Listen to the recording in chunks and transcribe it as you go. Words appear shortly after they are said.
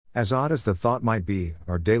As odd as the thought might be,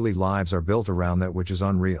 our daily lives are built around that which is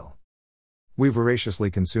unreal. We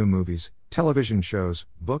voraciously consume movies, television shows,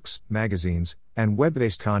 books, magazines, and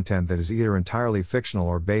web-based content that is either entirely fictional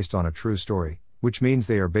or based on a true story, which means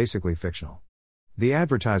they are basically fictional. The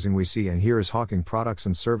advertising we see and hear is hawking products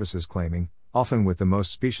and services claiming, often with the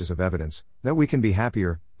most specious of evidence, that we can be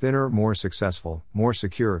happier, thinner, more successful, more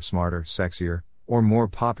secure, smarter, sexier, or more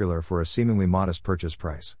popular for a seemingly modest purchase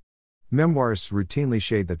price. Memoirists routinely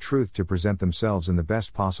shade the truth to present themselves in the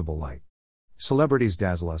best possible light. Celebrities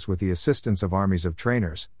dazzle us with the assistance of armies of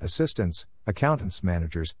trainers, assistants, accountants,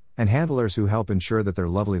 managers, and handlers who help ensure that their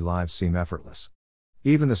lovely lives seem effortless.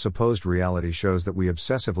 Even the supposed reality shows that we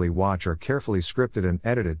obsessively watch are carefully scripted and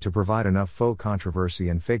edited to provide enough faux controversy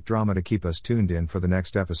and fake drama to keep us tuned in for the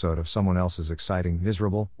next episode of someone else's exciting,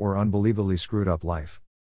 miserable, or unbelievably screwed up life.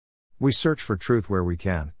 We search for truth where we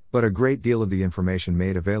can, but a great deal of the information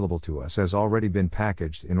made available to us has already been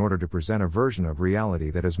packaged in order to present a version of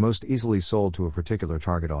reality that is most easily sold to a particular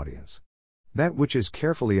target audience. That which is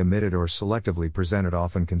carefully omitted or selectively presented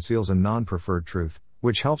often conceals a non-preferred truth,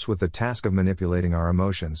 which helps with the task of manipulating our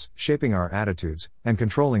emotions, shaping our attitudes, and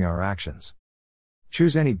controlling our actions.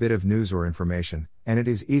 Choose any bit of news or information, and it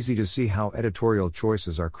is easy to see how editorial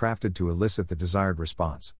choices are crafted to elicit the desired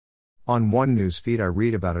response. On one news feed I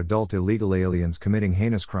read about adult illegal aliens committing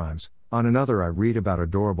heinous crimes, on another I read about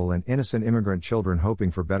adorable and innocent immigrant children hoping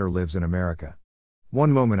for better lives in America.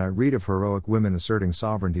 One moment I read of heroic women asserting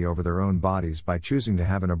sovereignty over their own bodies by choosing to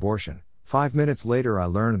have an abortion. 5 minutes later I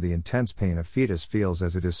learn of the intense pain a fetus feels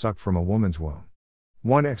as it is sucked from a woman's womb.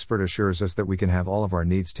 One expert assures us that we can have all of our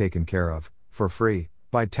needs taken care of, for free,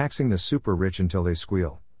 by taxing the super rich until they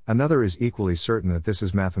squeal. Another is equally certain that this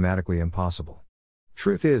is mathematically impossible.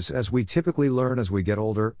 Truth is, as we typically learn as we get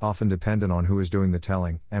older, often dependent on who is doing the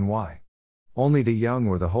telling, and why. Only the young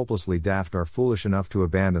or the hopelessly daft are foolish enough to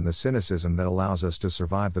abandon the cynicism that allows us to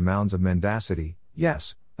survive the mounds of mendacity,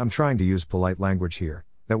 yes, I'm trying to use polite language here,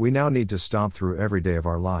 that we now need to stomp through every day of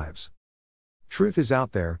our lives. Truth is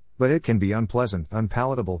out there, but it can be unpleasant,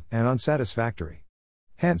 unpalatable, and unsatisfactory.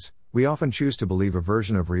 Hence, we often choose to believe a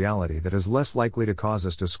version of reality that is less likely to cause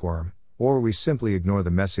us to squirm, or we simply ignore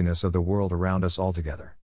the messiness of the world around us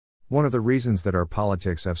altogether. One of the reasons that our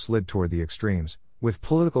politics have slid toward the extremes, with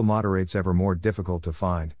political moderates ever more difficult to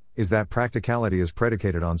find, is that practicality is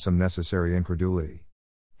predicated on some necessary incredulity.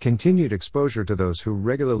 Continued exposure to those who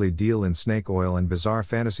regularly deal in snake oil and bizarre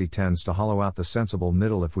fantasy tends to hollow out the sensible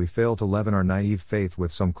middle if we fail to leaven our naive faith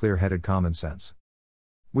with some clear-headed common sense.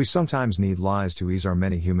 We sometimes need lies to ease our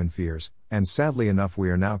many human fears, and sadly enough we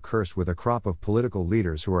are now cursed with a crop of political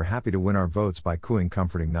leaders who are happy to win our votes by cooing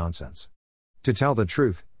comforting nonsense. To tell the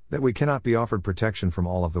truth, that we cannot be offered protection from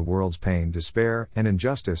all of the world's pain, despair, and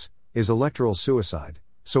injustice, is electoral suicide,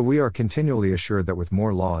 so we are continually assured that with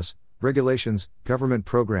more laws, regulations, government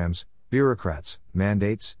programs, bureaucrats,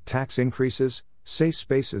 mandates, tax increases, safe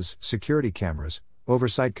spaces, security cameras,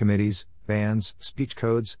 oversight committees, bans, speech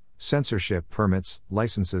codes, censorship, permits,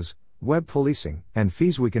 licenses, web policing, and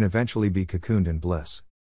fees we can eventually be cocooned in bliss.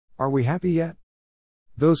 Are we happy yet?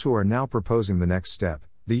 Those who are now proposing the next step,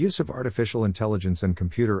 the use of artificial intelligence and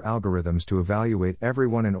computer algorithms to evaluate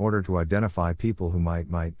everyone in order to identify people who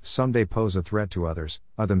might someday pose a threat to others,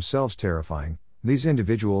 are themselves terrifying. These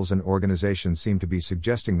individuals and organizations seem to be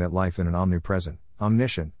suggesting that life in an omnipresent,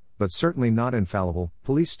 omniscient, but certainly not infallible,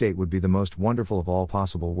 police state would be the most wonderful of all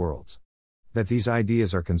possible worlds. That these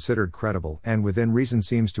ideas are considered credible and within reason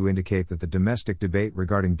seems to indicate that the domestic debate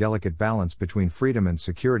regarding delicate balance between freedom and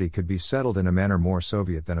security could be settled in a manner more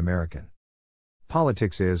Soviet than American.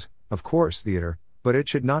 Politics is, of course, theater, but it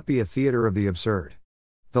should not be a theater of the absurd.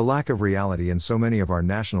 The lack of reality in so many of our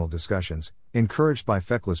national discussions, encouraged by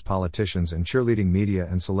feckless politicians and cheerleading media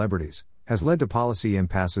and celebrities, has led to policy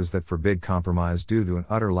impasses that forbid compromise due to an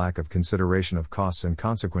utter lack of consideration of costs and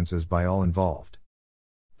consequences by all involved.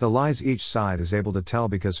 The lies each side is able to tell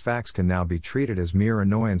because facts can now be treated as mere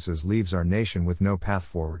annoyances leaves our nation with no path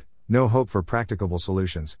forward, no hope for practicable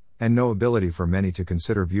solutions, and no ability for many to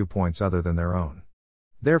consider viewpoints other than their own.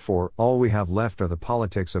 Therefore, all we have left are the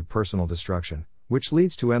politics of personal destruction, which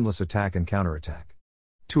leads to endless attack and counterattack.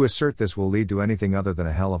 To assert this will lead to anything other than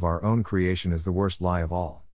a hell of our own creation is the worst lie of all.